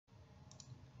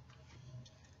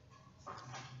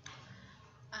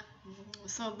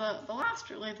So the last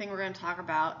really thing we're going to talk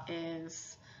about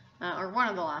is, or one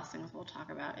of the last things we'll talk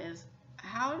about is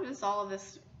how does all of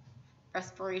this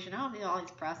respiration, how do all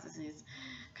these processes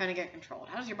kind of get controlled?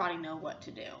 How does your body know what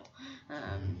to do?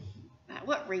 At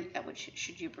what rate at which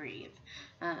should you breathe?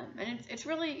 And it's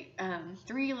really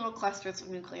three little clusters of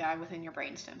nuclei within your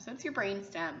brainstem. So it's your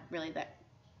brainstem really that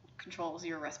controls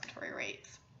your respiratory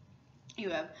rates.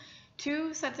 You have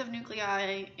two sets of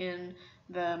nuclei in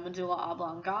the medulla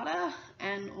oblongata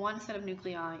and one set of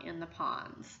nuclei in the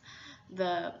pons.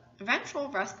 The ventral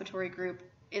respiratory group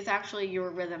is actually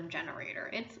your rhythm generator.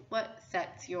 It's what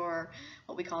sets your,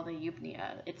 what we call the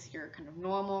eupnea. It's your kind of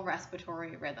normal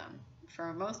respiratory rhythm.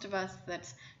 For most of us,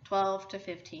 that's 12 to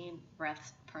 15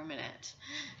 breaths per minute.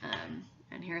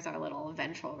 And here's our little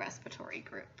ventral respiratory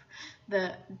group.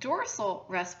 The dorsal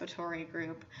respiratory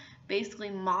group basically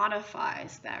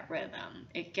modifies that rhythm.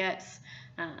 It gets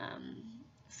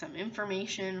some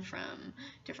information from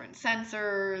different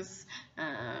sensors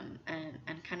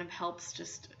and kind of helps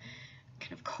just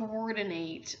kind of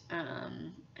coordinate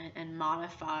and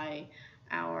modify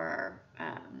our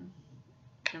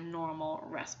kind of normal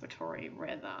respiratory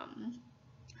rhythm.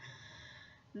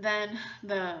 Then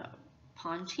the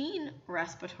pontine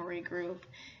respiratory group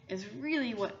is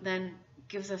really what then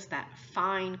gives us that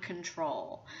fine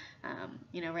control.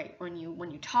 Right, when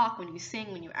you talk, when you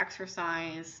sing, when you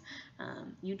exercise,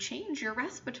 you change your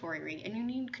respiratory rate and you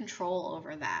need control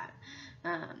over that.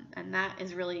 And that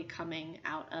is really coming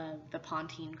out of the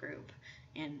pontine group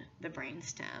in the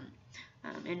brainstem.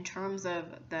 In terms of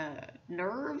the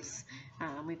nerves,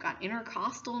 we've got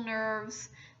intercostal nerves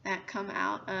that come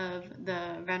out of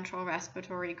the ventral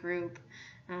respiratory group,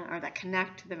 or that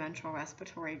connect to the ventral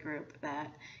respiratory group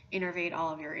that innervate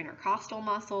all of your intercostal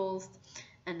muscles.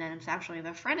 And then it's actually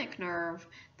the phrenic nerve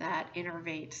that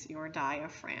innervates your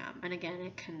diaphragm. And again,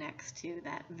 it connects to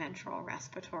that ventral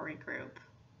respiratory group.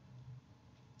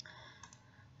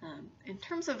 In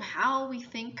terms of how we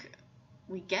think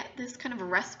we get this kind of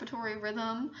respiratory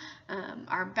rhythm,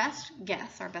 our best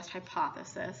guess, our best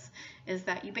hypothesis is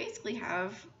that you basically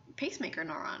have pacemaker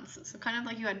neurons. So kind of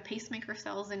like you had pacemaker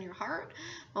cells in your heart.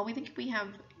 Well, we think we have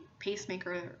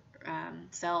pacemaker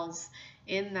cells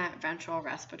in that ventral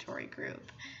respiratory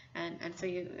group. And so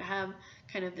you have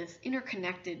kind of this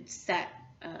interconnected set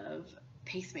of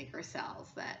pacemaker cells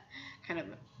that kind of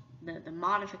the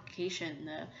modification,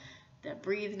 the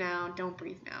breathe now, don't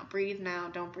breathe now, breathe now,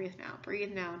 don't breathe now,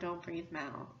 breathe now, don't breathe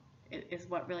now, is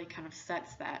what really kind of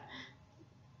sets that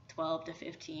 12 to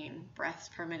 15 breaths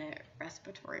per minute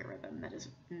respiratory rhythm that is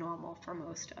normal for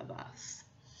most of us.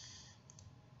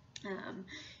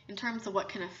 In terms of what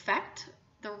can affect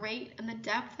the rate and the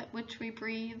depth at which we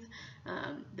breathe,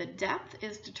 the depth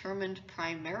is determined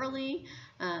primarily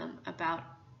about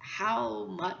how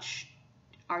much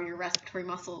are your respiratory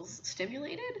muscles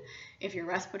stimulated. If your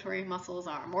respiratory muscles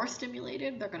are more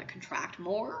stimulated, they're going to contract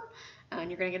more and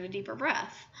you're going to get a deeper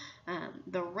breath.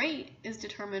 The rate is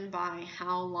determined by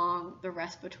how long the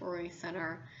respiratory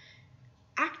center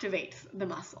activates the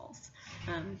muscles.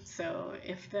 So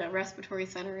if the respiratory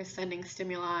center is sending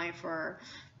stimuli for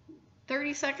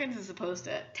 30 seconds as opposed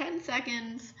to 10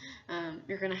 seconds,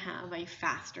 you're going to have a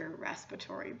faster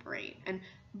respiratory rate. And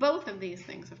both of these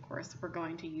things, of course, we're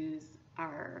going to use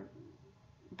our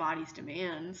body's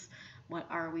demands. What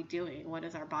are we doing? What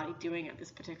is our body doing at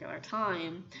this particular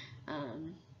time?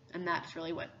 And that's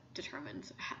really what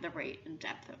determines the rate and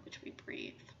depth at which we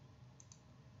breathe.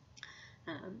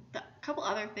 A couple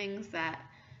other things that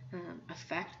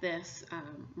affect this,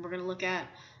 we're going to look at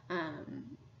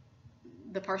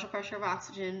the partial pressure of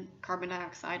oxygen, carbon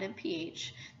dioxide, and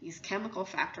pH. These chemical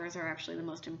factors are actually the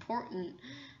most important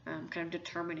kind of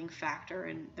determining factor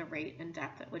in the rate and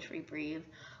depth at which we breathe.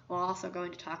 We're also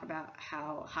going to talk about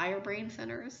how higher brain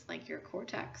centers, like your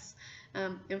cortex,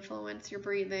 influence your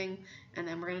breathing. And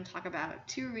then we're going to talk about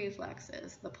two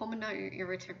reflexes, the pulmonary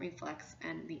irritant reflex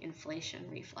and the inflation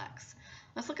reflex.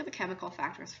 Let's look at the chemical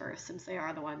factors first, since they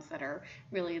are the ones that are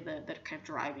really the kind of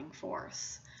driving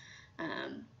force.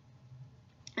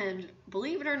 And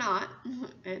believe it or not,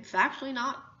 it's actually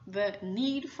not the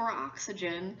need for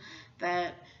oxygen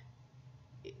that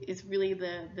is really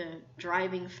the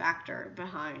driving factor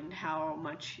behind how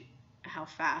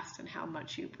fast and how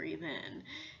much you breathe in.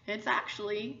 It's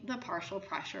actually the partial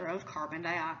pressure of carbon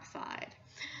dioxide.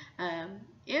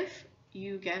 If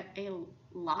you get a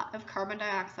lot of carbon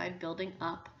dioxide building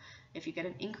up, if you get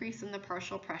an increase in the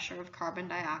partial pressure of carbon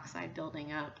dioxide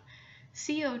building up,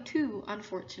 CO2,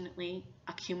 unfortunately,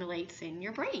 accumulates in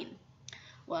your brain.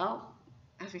 Well,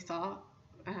 as we saw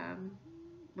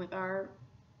with our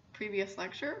previous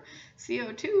lecture,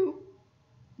 CO2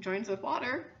 joins with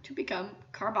water to become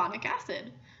carbonic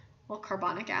acid. Well,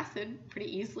 carbonic acid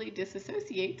pretty easily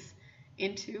dissociates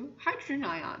into hydrogen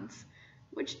ions,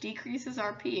 which decreases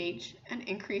our pH and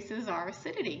increases our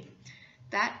acidity.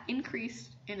 That increase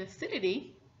in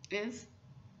acidity is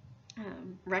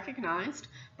recognized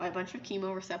by a bunch of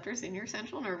chemoreceptors in your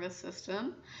central nervous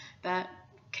system that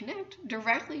connect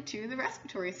directly to the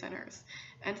respiratory centers.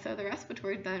 And so the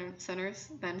respiratory centers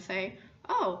then say,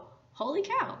 oh, holy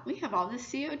cow, we have all this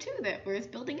CO2 that is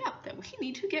building up that we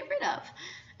need to get rid of.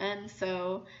 And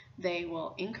so they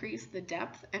will increase the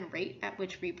depth and rate at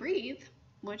which we breathe,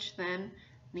 which then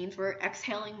means we're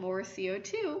exhaling more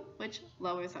CO2, which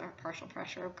lowers our partial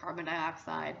pressure of carbon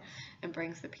dioxide and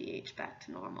brings the pH back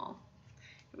to normal.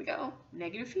 Here we go,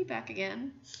 negative feedback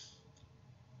again.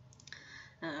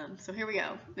 So here we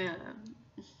go.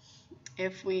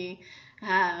 If we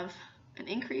have an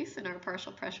increase in our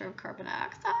partial pressure of carbon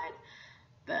dioxide,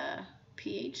 the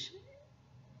pH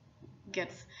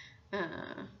gets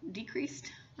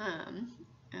decreased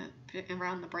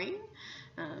around the brain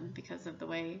because of the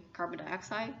way carbon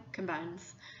dioxide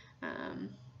combines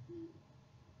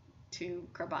to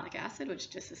carbonic acid, which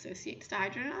dissociates to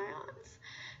hydrogen ions.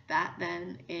 That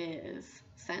then is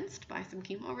sensed by some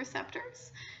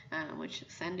chemoreceptors, which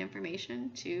send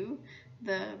information to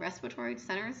the respiratory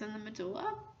centers in the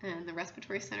medulla, and the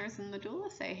respiratory centers in the medulla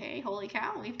say, hey, holy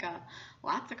cow, we've got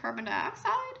lots of carbon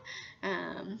dioxide,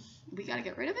 we got to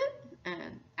get rid of it,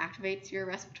 and activates your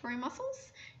respiratory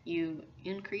muscles. You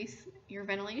increase your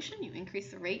ventilation, you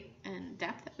increase the rate and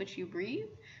depth at which you breathe,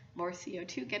 more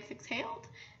CO2 gets exhaled,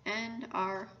 and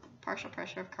our partial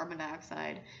pressure of carbon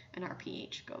dioxide and our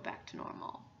pH go back to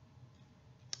normal.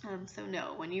 So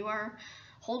no, when you are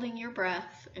holding your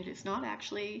breath, it is not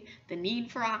actually the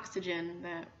need for oxygen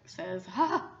that says,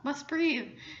 must breathe.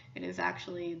 It is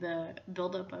actually the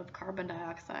buildup of carbon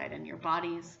dioxide and your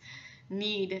body's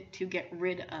need to get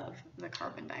rid of the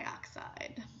carbon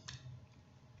dioxide.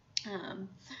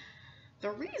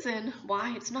 The reason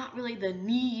why it's not really the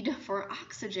need for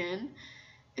oxygen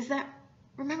is that,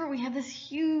 remember, we have this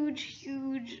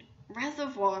huge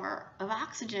reservoir of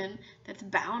oxygen that's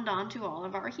bound onto all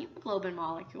of our hemoglobin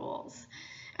molecules.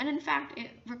 And in fact,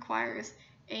 it requires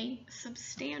a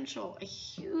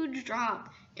huge drop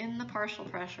in the partial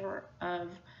pressure of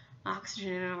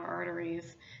oxygen in our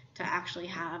arteries to actually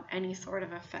have any sort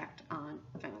of effect on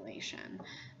ventilation.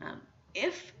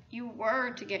 If you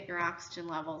were to get your oxygen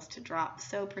levels to drop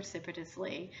so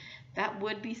precipitously, that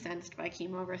would be sensed by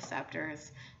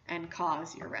chemoreceptors and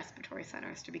cause your respiratory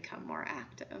centers to become more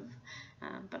active.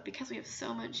 But because we have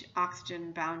so much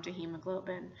oxygen bound to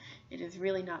hemoglobin, it is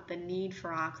really not the need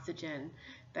for oxygen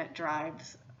that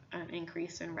drives an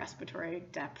increase in respiratory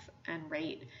depth and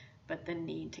rate, but the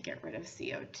need to get rid of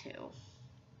CO2.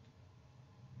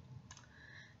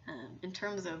 In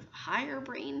terms of higher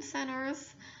brain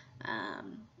centers,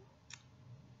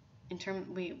 we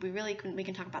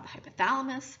can talk about the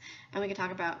hypothalamus, and we can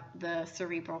talk about the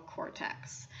cerebral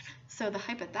cortex. So the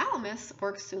hypothalamus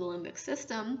works through the limbic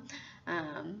system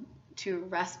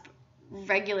to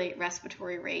regulate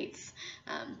respiratory rates.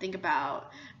 Think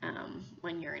about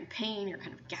when you're in pain, you're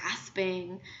kind of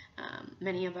gasping.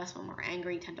 Many of us, when we're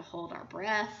angry, tend to hold our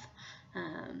breath.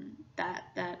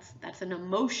 That's an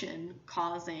emotion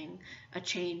causing a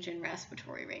change in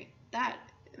respiratory rate. That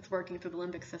is working through the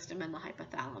limbic system and the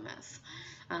hypothalamus.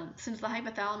 Since the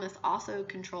hypothalamus also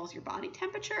controls your body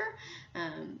temperature,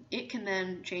 it can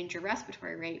then change your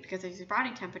respiratory rate, because as your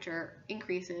body temperature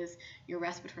increases, your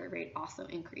respiratory rate also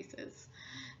increases.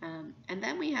 And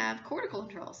then we have cortical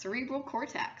control, cerebral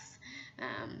cortex,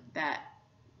 that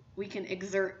we can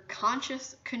exert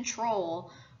conscious control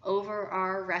over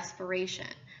our respiration,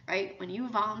 right? When you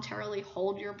voluntarily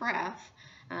hold your breath,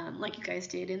 like you guys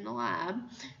did in the lab,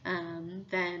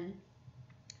 then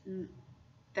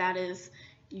that is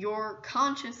your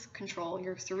conscious control,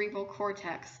 your cerebral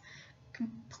cortex,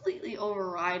 completely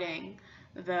overriding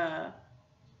the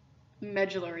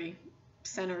medullary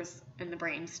centers in the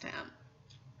brainstem.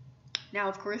 Now,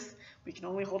 of course, we can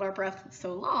only hold our breath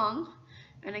so long,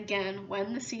 and again,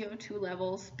 when the CO2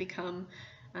 levels become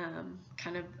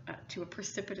to a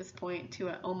precipitous point, to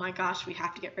a, oh my gosh, we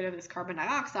have to get rid of this carbon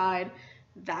dioxide,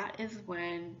 that is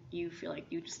when you feel like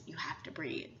you have to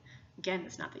breathe. Again,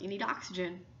 it's not that you need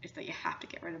oxygen, it's that you have to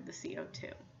get rid of the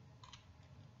CO2.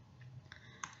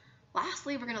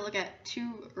 Lastly, we're going to look at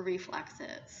two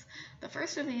reflexes. The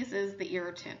first of these is the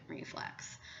irritant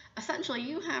reflex. Essentially,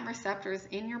 you have receptors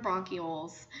in your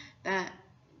bronchioles that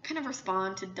kind of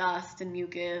respond to dust and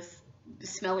mucus,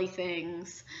 smelly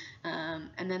things,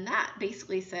 and then that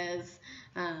basically says,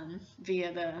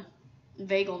 via the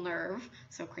vagal nerve,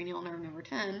 so cranial nerve number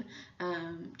 10,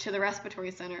 to the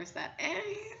respiratory centers that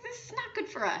this is not good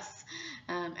for us.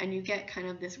 And you get kind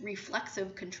of this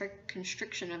reflexive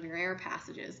constriction of your air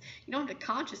passages. You don't have to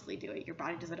consciously do it. Your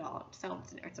body does it all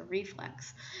itself. It's a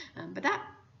reflex. But that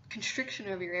constriction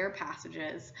of your air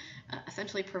passages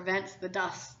essentially prevents the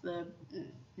dust, the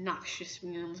noxious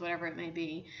fumes, whatever it may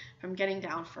be, from getting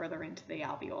down further into the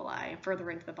alveoli,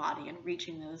 further into the body, and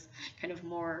reaching those kind of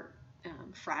more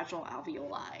fragile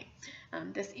alveoli.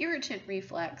 This irritant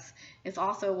reflex is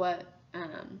also what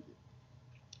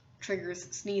triggers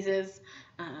sneezes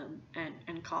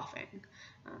and coughing.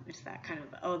 It's that kind of,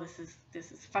 oh, this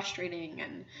is frustrating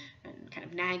and kind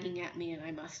of nagging at me, and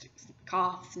I must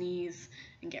cough, sneeze,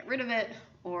 and get rid of it.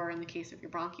 Or in the case of your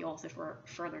bronchioles, if we're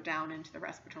further down into the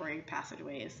respiratory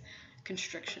passageways,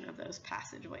 constriction of those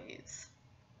passageways.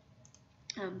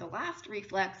 The last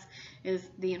reflex is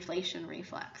the inflation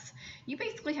reflex. You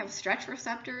basically have stretch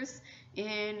receptors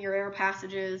in your air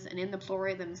passages and in the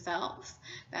pleurae themselves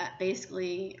that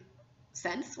basically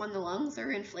sense when the lungs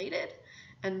are inflated,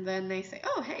 and then they say,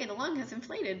 oh, hey, the lung has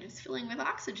inflated, it's filling with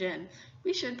oxygen.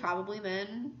 We should probably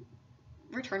then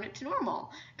return it to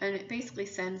normal. And it basically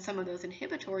sends some of those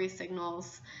inhibitory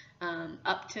signals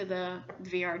up to the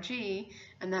VRG,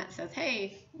 and that says,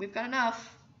 hey, we've got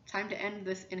enough. Time to end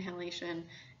this inhalation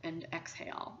and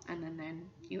exhale. And then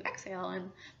you exhale and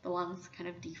the lungs kind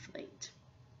of deflate.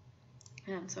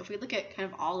 So if we look at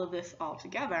kind of all of this all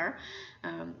together,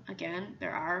 again,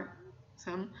 there are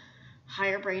some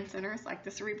higher brain centers like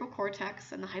the cerebral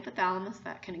cortex and the hypothalamus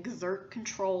that can exert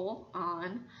control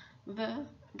on the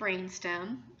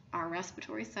brainstem. Our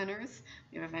respiratory centers,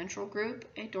 we have a ventral group,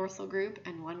 a dorsal group,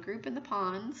 and one group in the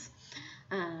pons.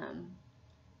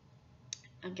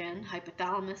 Again,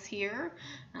 hypothalamus here,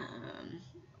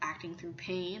 acting through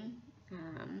pain,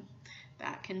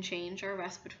 that can change our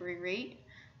respiratory rate.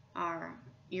 Our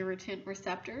irritant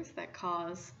receptors that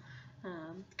cause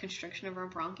constriction of our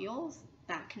bronchioles,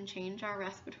 that can change our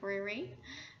respiratory rate.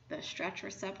 The stretch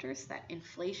receptors, that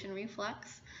inflation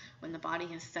reflex, when the body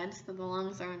has sensed that the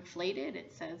lungs are inflated,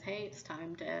 it says, hey, it's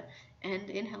time to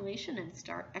end inhalation and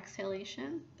start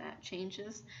exhalation. That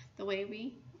changes the way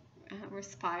we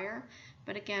respire.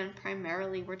 But again,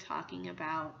 primarily we're talking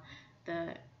about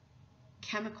the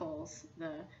chemicals,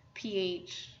 the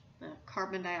pH, the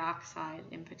carbon dioxide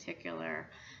in particular,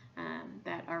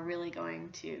 that are really going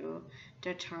to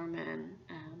determine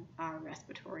our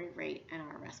respiratory rate and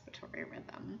our respiratory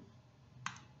rhythm.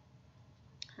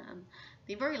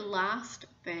 The very last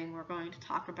thing we're going to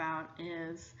talk about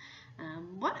is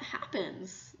what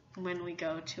happens when we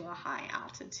go to a high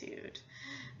altitude.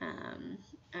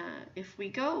 If we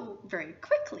go very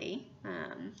quickly,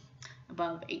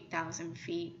 above 8,000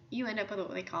 feet, you end up with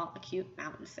what they call acute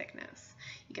mountain sickness.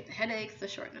 You get the headaches, the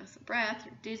shortness of breath,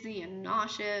 you're dizzy and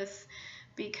nauseous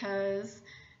because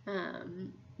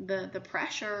the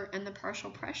pressure and the partial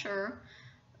pressure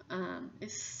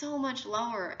is so much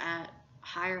lower at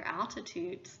higher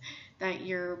altitudes that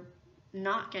you're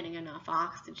not getting enough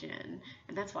oxygen,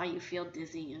 and that's why you feel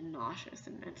dizzy and nauseous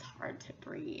and it's hard to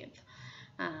breathe.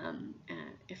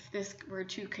 If this were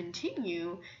to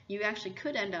continue, you actually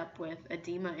could end up with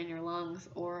edema in your lungs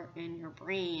or in your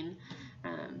brain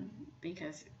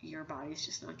because your body's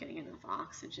just not getting enough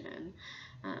oxygen.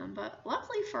 But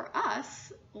luckily for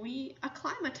us, we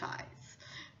acclimatize.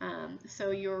 So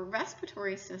your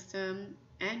respiratory system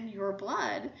and your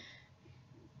blood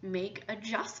make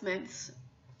adjustments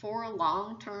for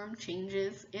long-term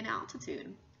changes in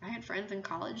altitude. I had friends in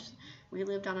college. We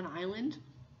lived on an island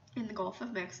in the Gulf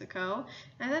of Mexico,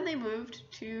 and then they moved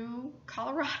to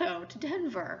Colorado, to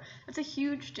Denver. That's a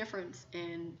huge difference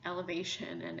in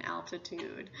elevation and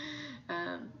altitude.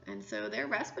 And so their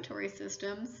respiratory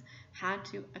systems had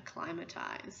to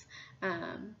acclimatize.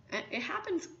 And it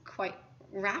happens quite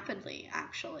rapidly,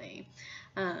 actually.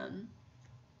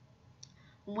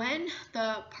 When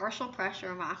the partial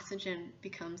pressure of oxygen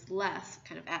becomes less,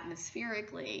 kind of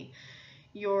atmospherically,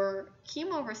 your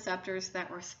chemoreceptors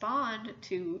that respond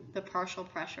to the partial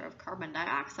pressure of carbon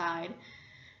dioxide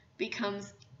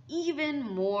becomes even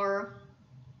more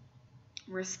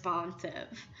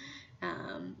responsive.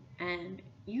 And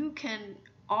you can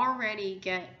already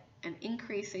get an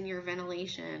increase in your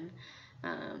ventilation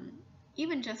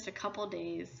even just a couple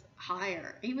days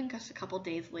higher, even just a couple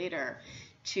days later,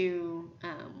 to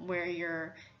where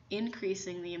you're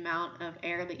increasing the amount of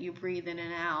air that you breathe in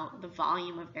and out, the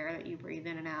volume of air that you breathe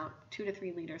in and out, 2 to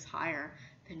 3 liters higher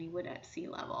than you would at sea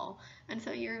level. And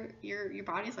so your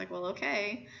body's like, well,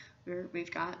 okay,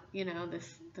 we've got, you know,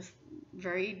 this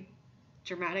very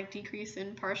dramatic decrease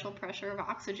in partial pressure of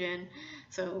oxygen,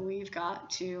 so we've got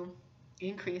to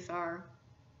increase our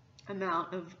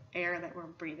amount of air that we're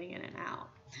breathing in and out.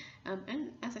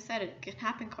 And as I said, it can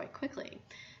happen quite quickly.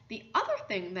 The other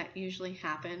thing that usually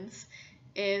happens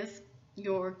is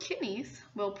your kidneys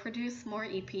will produce more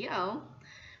EPO,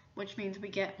 which means we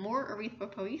get more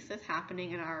erythropoiesis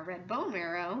happening in our red bone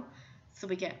marrow, so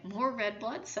we get more red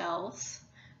blood cells,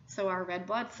 so our red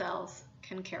blood cells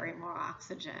can carry more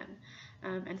oxygen.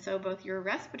 And so both your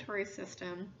respiratory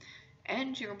system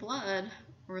and your blood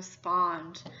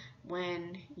respond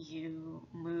when you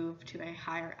move to a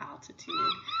higher altitude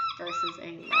versus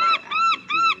a lower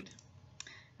altitude.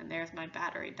 And there's my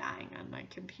battery dying on my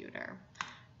computer.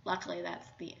 Luckily, that's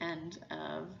the end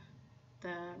of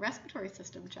the respiratory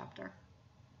system chapter.